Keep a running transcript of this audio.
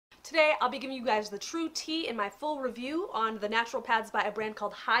Today I'll be giving you guys the true tea in my full review on the natural pads by a brand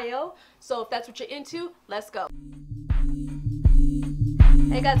called HighOH. So if that's what you're into, let's go.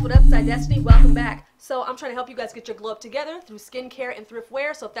 Hey guys, what up? It's theidestiny. Welcome back. So I'm trying to help you guys get your glow up together through skincare and thrift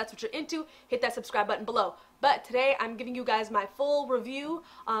wear. So if that's what you're into, hit that subscribe button below. But today I'm giving you guys my full review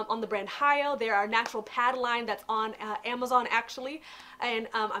on the brand HighOH. They're our natural pad line that's on Amazon actually. And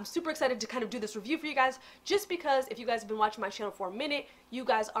I'm super excited to kind of do this review for you guys just because if you guys have been watching my channel for a minute, you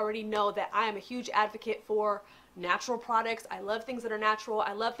guys already know that I am a huge advocate for natural products. I love things that are natural.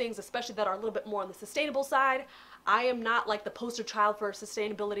 I love things especially that are a little bit more on the sustainable side. I am not like the poster child for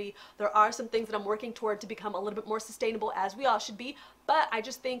sustainability. There are some things that I'm working toward to become a little bit more sustainable, as we all should be, but I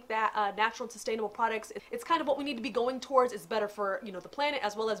just think that natural and sustainable products, it's kind of what we need to be going towards. It's better for, you know, the planet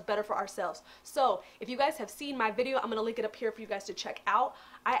as well as better for ourselves. So if you guys have seen my video, I'm going to link it up here for you guys to check out.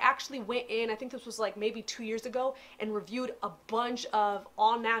 I actually went in, I think this was like maybe 2 years ago, and reviewed a bunch of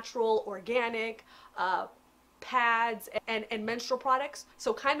all natural, organic, pads and menstrual products.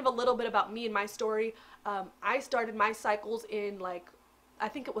 So kind of a little bit about me and my story. I started my cycles in I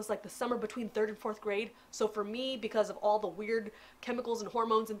think it was like the summer between 3rd and 4th grade. So for me, because of all the weird chemicals and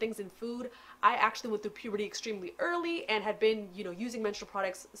hormones and things in food, I actually went through puberty extremely early and had been, you know, using menstrual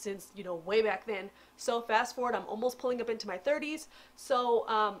products since, you know, way back then. So fast forward, I'm almost pulling up into my 30s. So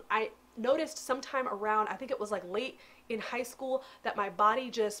I noticed sometime around, I think it was like late in high school, that my body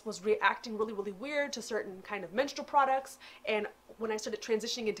just was reacting really weird to certain kind of menstrual products. And when I started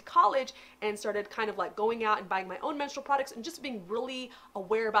transitioning into college and started kind of like going out and buying my own menstrual products and just being really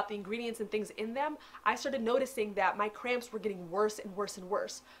aware about the ingredients and things in them, I started noticing that my cramps were getting worse and worse and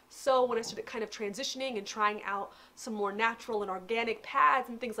worse. So when I started kind of transitioning and trying out some more natural and organic pads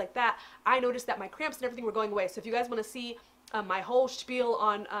and things like that, I noticed that my cramps and everything were going away. So if you guys want to see my whole spiel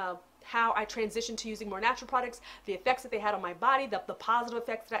on how I transitioned to using more natural products, the effects that they had on my body, the positive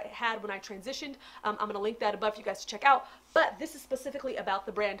effects that I had when I transitioned, I'm going to link that above for you guys to check out. But this is specifically about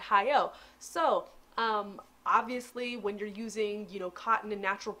the brand HighOH. So obviously when you're using, you know, cotton and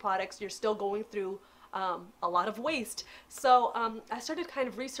natural products, you're still going through a lot of waste. So I started kind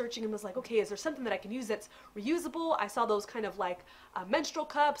of researching and was like, okay, is there something that I can use that's reusable? I saw those kind of like menstrual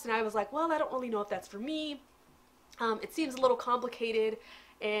cups and I was like, well, I don't really know if that's for me. It seems a little complicated.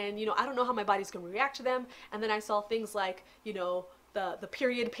 And, you know, I don't know how my body's going to react to them. And then I saw things like, you know, the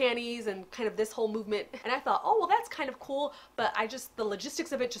period panties and kind of this whole movement. And I thought, oh, well, that's kind of cool. But the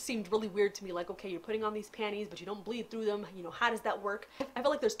logistics of it just seemed really weird to me. Like, okay, you're putting on these panties, but you don't bleed through them. You know, how does that work? I feel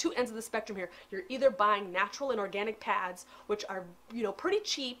like there's two ends of the spectrum here. You're either buying natural and organic pads, which are, you know, pretty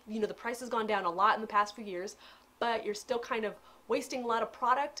cheap. You know, the price has gone down a lot in the past few years, but you're still kind of wasting a lot of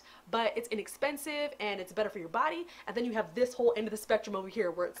product, but it's inexpensive and it's better for your body. And then you have this whole end of the spectrum over here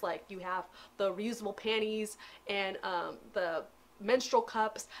where it's like you have the reusable panties and the menstrual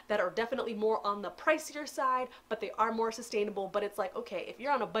cups that are definitely more on the pricier side, but they are more sustainable. But it's like, okay, if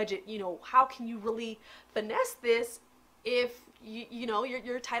you're on a budget, you know, how can you really finesse this if you know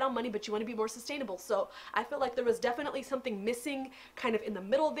you're tight on money but you want to be more sustainable? So I feel like there was definitely something missing kind of in the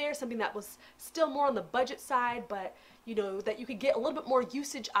middle there, something that was still more on the budget side, but you know, that you could get a little bit more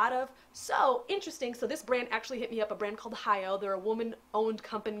usage out of. So interesting. So this brand actually hit me up, a brand called HighOH. They're a woman-owned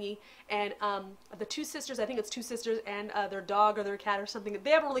company, and the two sisters, I think it's two sisters and their dog or their cat or something, they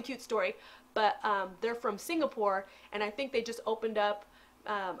have a really cute story, but they're from Singapore, and I think they just opened up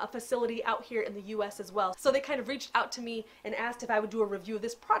a facility out here in the US as well. So they kind of reached out to me and asked if I would do a review of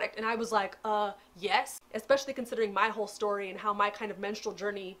this product, and I was like, yes, especially considering my whole story and how my kind of menstrual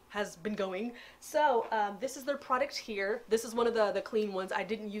journey has been going. So this is their product here. This is one of the clean ones. I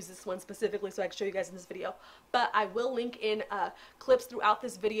didn't use this one specifically so I can show you guys in this video, but I will link in clips throughout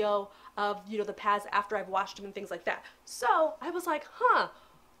this video of, you know, the pads after I've washed them and things like that. So I was like, huh,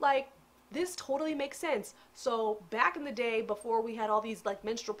 like, this totally makes sense. So back in the day, before we had all these like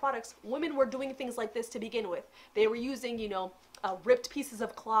menstrual products, women were doing things like this to begin with. They were using, you know, ripped pieces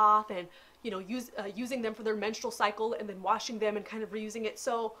of cloth and, you know, using them for their menstrual cycle and then washing them and kind of reusing it.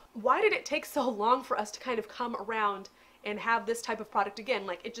 So why did it take so long for us to kind of come around and have this type of product again?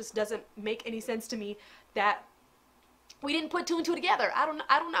 Like, it just doesn't make any sense to me that we didn't put two and two together. I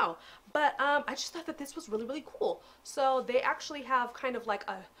don't know. But I just thought that this was really cool. So they actually have kind of like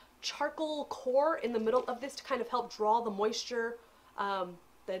a charcoal core in the middle of this to kind of help draw the moisture,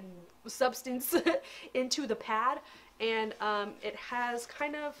 the substance into the pad. And it has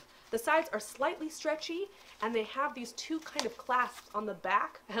kind of, the sides are slightly stretchy, and they have these two kind of clasps on the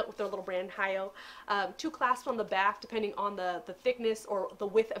back with their little brand HighOH. Two clasps on the back depending on the thickness or the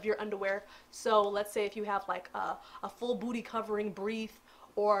width of your underwear. So let's say if you have like a full booty covering brief,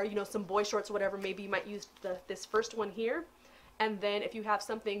 or, you know, some boy shorts or whatever, maybe you might use this first one here. And then if you have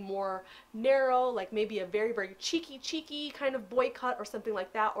something more narrow, like maybe a very, very cheeky kind of boy cut or something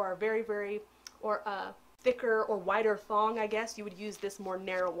like that, or a very, or a thicker or wider thong, I guess, you would use this more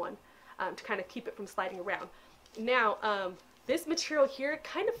narrow one to kind of keep it from sliding around. Now, this material here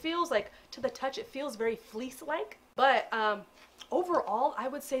kind of feels like, to the touch, it feels very fleece-like, but overall, I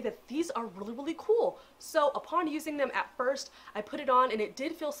would say that these are really, really cool. So upon using them at first, I put it on and it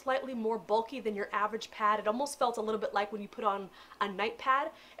did feel slightly more bulky than your average pad. It almost felt a little bit like when you put on a night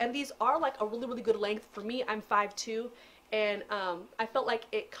pad, and these are like a really, really good length. For me, I'm 5'2", and I felt like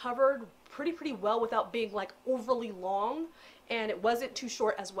it covered pretty well without being like overly long, and it wasn't too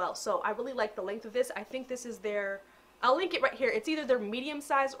short as well. So I really like the length of this. I think this is their, I'll link it right here. It's either their medium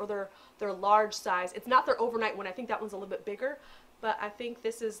size or their large size. It's not their overnight one. I think that one's a little bit bigger, but I think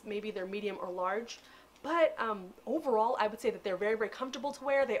this is maybe their medium or large. But overall, I would say that they're very, very comfortable to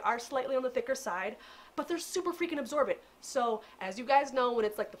wear. They are slightly on the thicker side, but they're super freaking absorbent. So as you guys know, when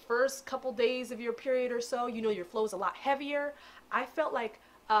it's like the first couple days of your period or so, you know your flow is a lot heavier. I felt like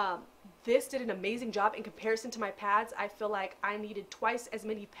this did an amazing job in comparison to my pads. I feel like I needed twice as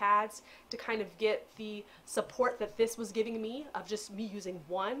many pads to kind of get the support that this was giving me of just me using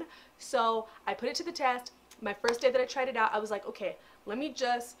one. So I put it to the test. My first day that I tried it out, I was like, okay, let me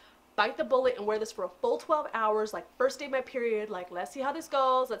just bite the bullet and wear this for a full 12 hours, like first day of my period, like let's see how this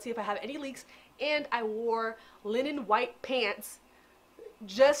goes, let's see if I have any leaks. And I wore linen white pants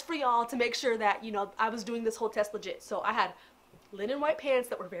just for y'all to make sure that, you know, I was doing this whole test legit. So I had linen white pants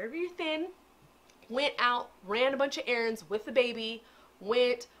that were very, very thin, went out, ran a bunch of errands with the baby,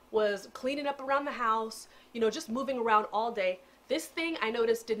 was cleaning up around the house, you know, just moving around all day. This thing, I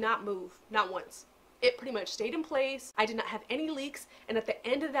noticed, did not move, not once. It pretty much stayed in place. I did not have any leaks, and at the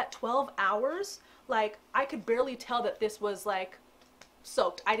end of that 12 hours, like, I could barely tell that this was like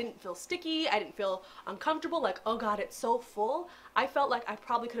soaked. I didn't feel sticky. I didn't feel uncomfortable, like, oh god, it's so full. I felt like I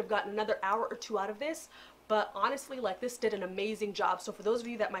probably could have gotten another hour or two out of this. But honestly, like, this did an amazing job. So for those of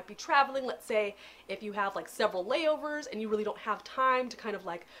you that might be traveling, let's say if you have like several layovers and you really don't have time to kind of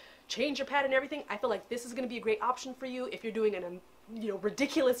like change your pad and everything, I feel like this is going to be a great option for you. If you're doing an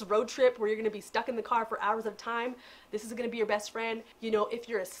ridiculous road trip where you're going to be stuck in the car for hours at a time, this is going to be your best friend. You know, if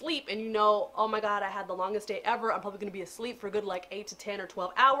you're asleep and you know, oh my god, I had the longest day ever, I'm probably going to be asleep for a good like 8 to 10 or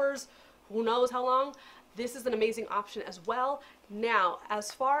 12 hours, who knows how long, this is an amazing option as well. Now,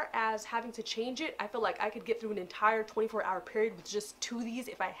 as far as having to change it, I feel like I could get through an entire 24-hour period with just 2 of these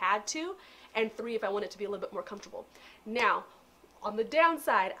if I had to, and 3 if I wanted to be a little bit more comfortable. Now, on the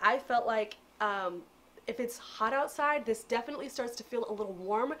downside, I felt like if it's hot outside, this definitely starts to feel a little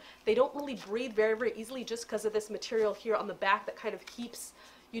warm. They don't really breathe very, very easily just because of this material here on the back that kind of keeps,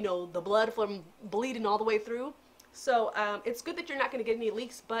 you know, the blood from bleeding all the way through. So it's good that you're not going to get any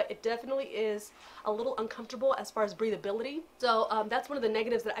leaks, but it definitely is a little uncomfortable as far as breathability. So that's one of the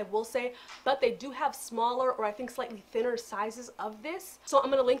negatives that I will say, but they do have smaller or I think slightly thinner sizes of this. So I'm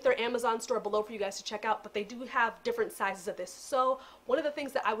going to link their Amazon store below for you guys to check out, but they do have different sizes of this. So one of the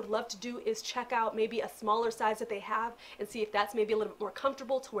things that I would love to do is check out maybe a smaller size that they have and see if that's maybe a little bit more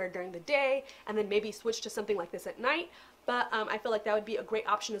comfortable to wear during the day, and then maybe switch to something like this at night. But I feel like that would be a great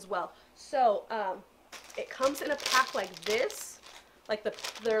option as well. So it comes in a pack like this, like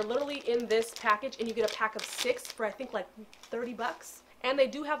they're literally in this package, and you get a pack of 6 for I think like 30 bucks. And they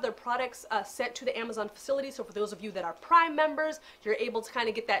do have their products sent to the Amazon facility, so for those of you that are Prime members, you're able to kind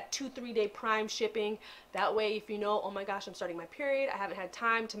of get that 2-3 day Prime shipping. That way, if you know, oh my gosh, I'm starting my period, I haven't had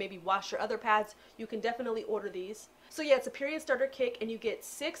time to maybe wash your other pads, you can definitely order these. So yeah, it's a period starter kit, and you get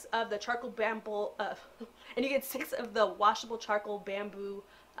 6 of the charcoal bamboo, and you get 6 of the washable charcoal bamboo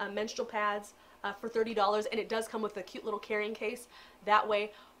menstrual pads for $30, and it does come with a cute little carrying case. That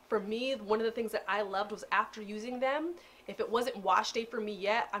way, for me, one of the things that I loved was after using them, if it wasn't wash day for me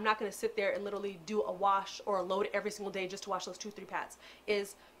yet, I'm not going to sit there and literally do a wash or a load every single day just to wash those 2-3 pads.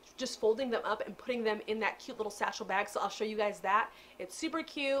 Is just folding them up and putting them in that cute little satchel bag. So I'll show you guys that. It's super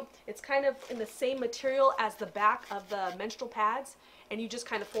cute. It's kind of in the same material as the back of the menstrual pads, and you just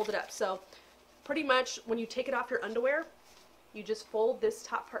kind of fold it up. So pretty much when you take it off your underwear, you just fold this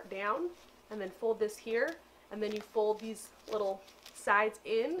top part down and then fold this here, and then you fold these little sides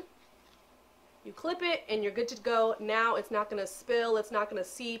in. You clip it and you're good to go. Now it's not going to spill, it's not going to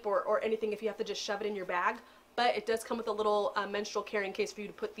seep or anything if you have to just shove it in your bag. But it does come with a little menstrual carrying case for you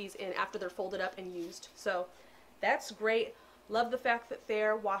to put these in after they're folded up and used. So that's great. Love the fact that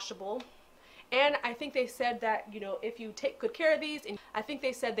they're washable. And I think they said that, you know, if you take good care of these, and I think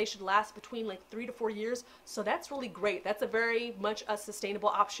they said they should last between like 3 to 4 years. So that's really great. That's a very much a sustainable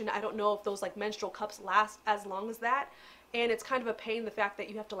option. I don't know if those like menstrual cups last as long as that. And it's kind of a pain, the fact that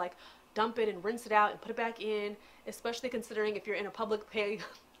you have to like dump it and rinse it out and put it back in, especially considering if you're in a public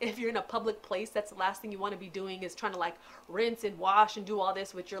place, that's the last thing you want to be doing is trying to like rinse and wash and do all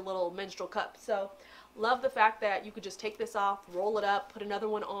this with your little menstrual cup. So love the fact that you could just take this off, roll it up, put another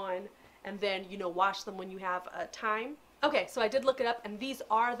one on, and then, you know, wash them when you have time. Okay, so I did look it up, and these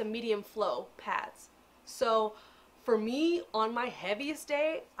are the medium flow pads. So for me, on my heaviest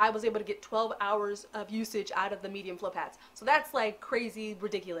day, I was able to get 12 hours of usage out of the medium flow pads. So that's like crazy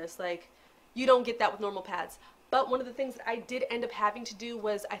ridiculous. Like, you don't get that with normal pads. But one of the things that I did end up having to do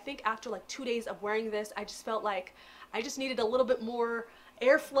was, I think after like 2 days of wearing this, I just felt like I just needed a little bit more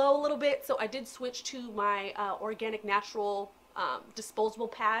airflow a little bit. So I did switch to my organic natural disposable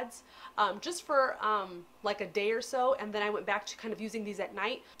pads just for like a day or so, and then I went back to kind of using these at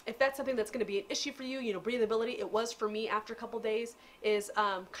night. If that's something that's going to be an issue for you, you know, breathability, it was for me after a couple days, is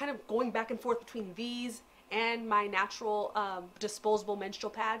kind of going back and forth between these and my natural disposable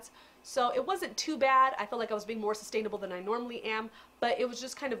menstrual pads. So it wasn't too bad. I felt like I was being more sustainable than I normally am, but it was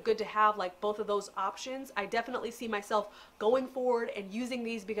just kind of good to have like both of those options. I definitely see myself going forward and using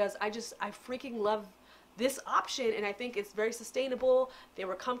these because I freaking love this option, and I think it's very sustainable. They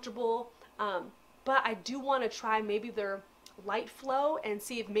were comfortable, but I do want to try maybe their light flow and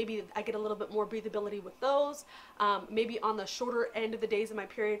see if maybe I get a little bit more breathability with those, maybe on the shorter end of the days of my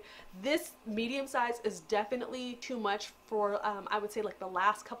period. This medium size is definitely too much for I would say like the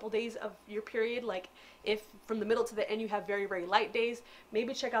last couple days of your period. Like if from the middle to the end you have very, very light days,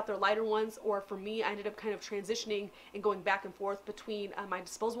 maybe check out their lighter ones. Or for me, I ended up kind of transitioning and going back and forth between my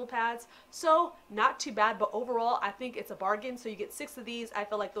disposable pads. So not too bad, but overall I think it's a bargain. So you get 6 of these. I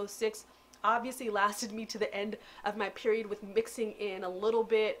feel like those 6 obviously lasted me to the end of my period with mixing in a little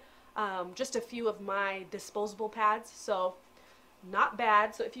bit, just a few of my disposable pads. So not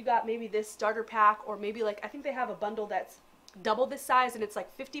bad. So if you got maybe this starter pack, or maybe like, I think they have a bundle that's double this size and it's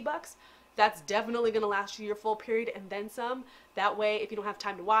like $50, that's definitely going to last you your full period and then some. That way, if you don't have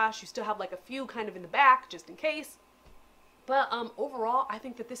time to wash, you still have like a few kind of in the back just in case. But overall, I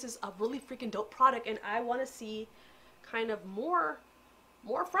think that this is a really freaking dope product, and I want to see kind of more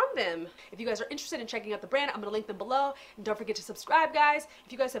from them. If you guys are interested in checking out the brand, I'm going to link them below. And don't forget to subscribe, guys.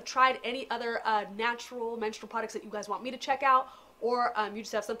 If you guys have tried any other natural menstrual products that you guys want me to check out, or you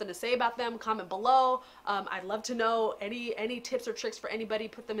just have something to say about them, comment below. I'd love to know any tips or tricks for anybody.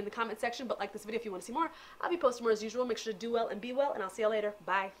 Put them in the comment section. But like this video if you want to see more. I'll be posting more as usual. Make sure to do well and be well, and I'll see you later.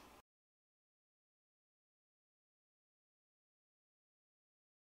 Bye.